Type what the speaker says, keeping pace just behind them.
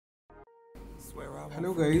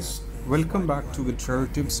Hello guys, welcome back to Tutorial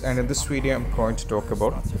Tips, and in this video I'm going to talk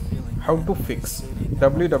about how to fix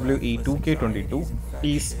WWE 2K22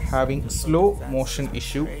 is having slow motion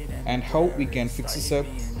issue and how we can fix this up.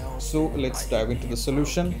 So let's dive into the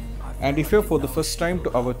solution. And if you're for the first time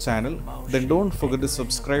to our channel, then don't forget to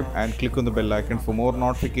subscribe and click on the bell icon for more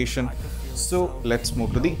notification. So let's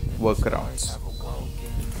move to the workarounds.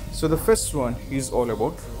 So the first one is all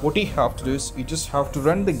about what you have to do is you just have to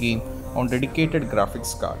run the game on dedicated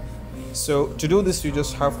graphics card. So to do this you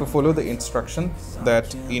just have to follow the instruction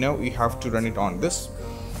that you have to run it on this.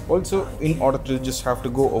 Also, in order to just have to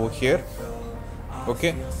go over here.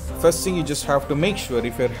 Okay, first thing you just have to make sure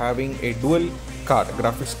if you're having a dual card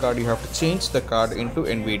graphics card, you have to change the card into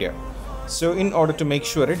NVIDIA. So in order to make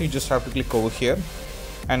sure you just have to click over here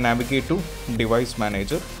and navigate to device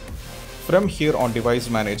manager. From here on device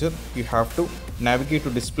manager you have to navigate to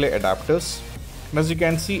display adapters. And as you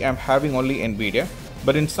can see, I'm having only NVIDIA,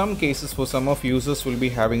 but in some cases for some of users will be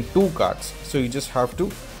having two cards, so you just have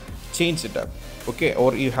to change it up. Okay,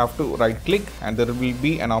 or you have to right click and there will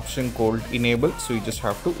be an option called enable, so you just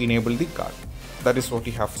have to enable the card. That is what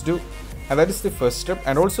you have to do, and that is the first step.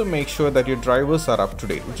 And also make sure that your drivers are up to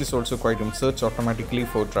date, which is also quite important. Search automatically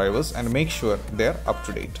for drivers and make sure they're up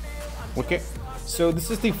to date. Okay, so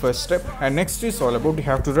this is the first step, and next is all about you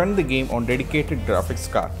have to run the game on dedicated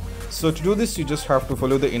graphics card. So to do this you just have to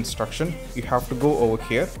follow the instruction. You have to go over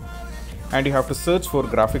here and you have to search for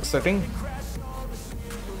graphics setting.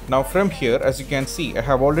 Now from here, as you can see, I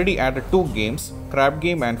have already added two games, Crab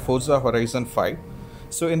Game and Forza Horizon 5.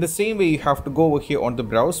 So in the same way you have to go over here on the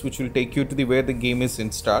browse, which will take you to the where the game is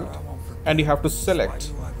installed, and you have to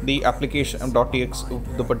select the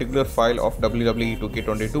application.txt, the particular file of WWE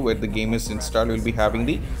 2K22 where the game is installed. You will be having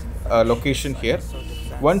the location here.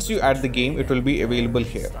 Once you add the game, it will be available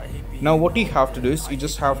here. Now what you have to do is you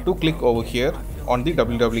just have to click over here on the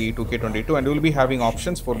WWE 2K22 and you will be having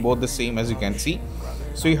options for both the same, as you can see.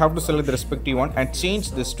 So you have to select the respective one and change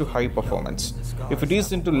this to high performance. If it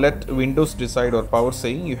is into let Windows decide or power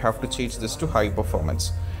saying, you have to change this to high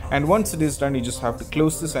performance. And once it is done, you just have to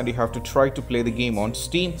close this and you have to try to play the game on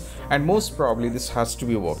Steam, and most probably this has to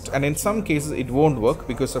be worked. And in some cases it won't work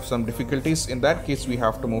because of some difficulties. In that case we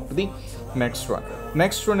have to move to the next one.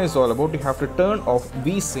 Next one is all about you have to turn off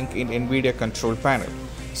VSync in NVIDIA control panel.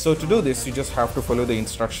 So to do this you just have to follow the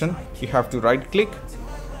instruction. You have to right click,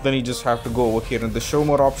 then you just have to go over here in the show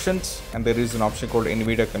more options, and there is an option called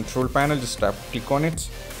NVIDIA control panel. Just tap click on it.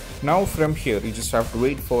 Now from here you just have to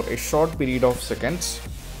wait for a short period of seconds.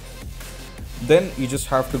 Then you just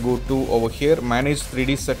have to go to over here manage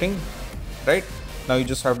 3D setting. Right now you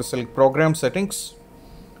just have to select program settings.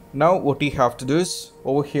 Now what you have to do is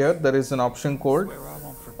over here there is an option called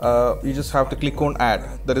you just have to click on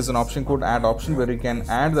add. There is an option called add option where you can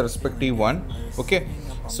add the respective one. Okay,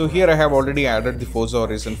 so here I have already added the Forza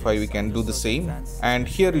Horizon 5. We can do the same, and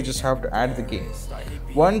here you just have to add the game.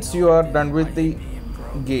 Once you are done with the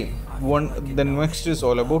game, the next is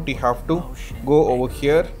all about you have to go over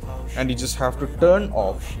here and you just have to turn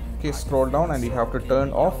off. Okay, scroll down and you have to turn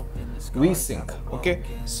off VSync. Okay,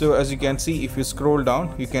 so as you can see, if you scroll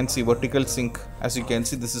down you can see vertical sync. As you can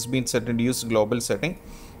see, this has been set and use global setting,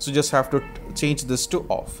 so just have to change this to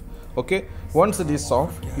off. Okay, once it is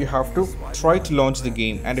off you have to try to launch the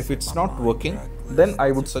game, and if it's not working then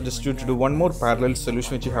I would suggest you to do one more parallel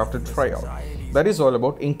solution which you have to try out. That is all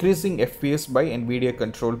about increasing FPS by NVIDIA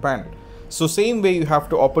control panel. So same way you have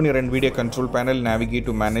to open your NVIDIA control panel, navigate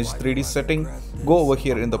to manage 3D setting, go over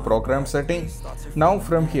here in the program setting. Now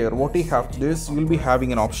from here what you have to do is you will be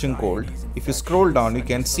having an option called, if you scroll down you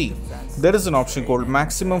can see there is an option called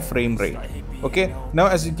maximum frame rate. Okay, now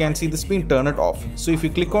as you can see this been turned off. So if you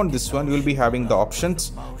click on this one you will be having the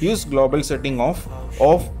options, use global setting off,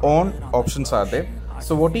 on options are there.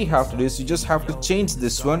 So what you have to do is you just have to change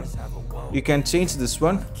this one. You can change this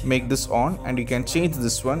one, make this on, and you can change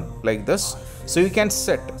this one like this. So you can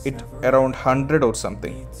set it around 100 or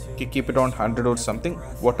something. Okay, keep it on 100 or something,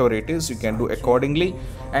 whatever it is you can do accordingly.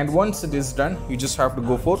 And once it is done you just have to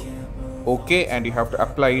go for OK and you have to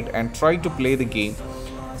apply it and try to play the game.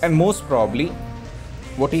 And most probably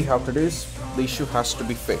what you have to do is the issue has to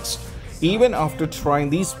be fixed. Even after trying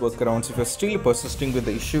these workarounds, if you're still persisting with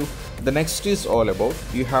the issue, the next is all about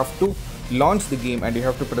you have to launch the game and you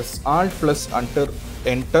have to press Alt plus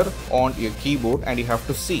enter on your keyboard, and you have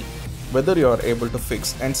to see whether you are able to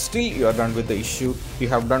fix, and still you are done with the issue. You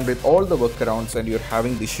have done with all the workarounds and you're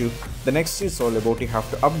having the issue. The next is all about you have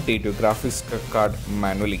to update your graphics card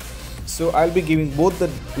manually. So I'll be giving both the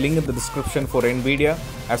link in the description for NVIDIA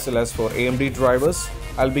as well as for AMD drivers.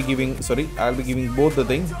 I'll be giving both the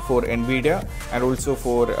thing for Nvidia and also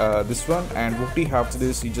for this one. And what you have to do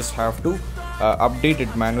is you just have to update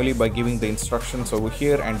it manually by giving the instructions over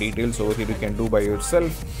here, and details over here you can do by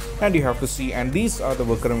yourself. And you have to see, and these are the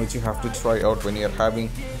workarounds which you have to try out when you're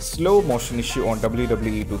having slow motion issue on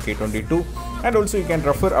WWE 2K22. And also you can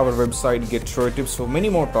refer our website Get Tips for many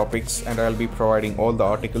more topics, and I'll be providing all the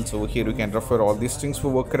articles over here. You can refer all these things for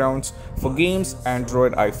workarounds for games,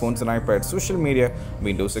 Android, iPhones and iPads, social media,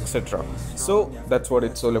 Windows, etc. So that's what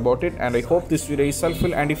it's all about it, and I hope this video is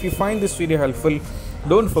helpful. And if you find this video helpful,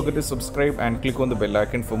 don't forget to subscribe and click on the bell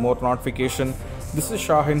icon for more notification. This is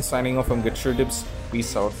Shahin signing off from Get Tips.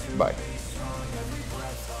 Peace out. Bye.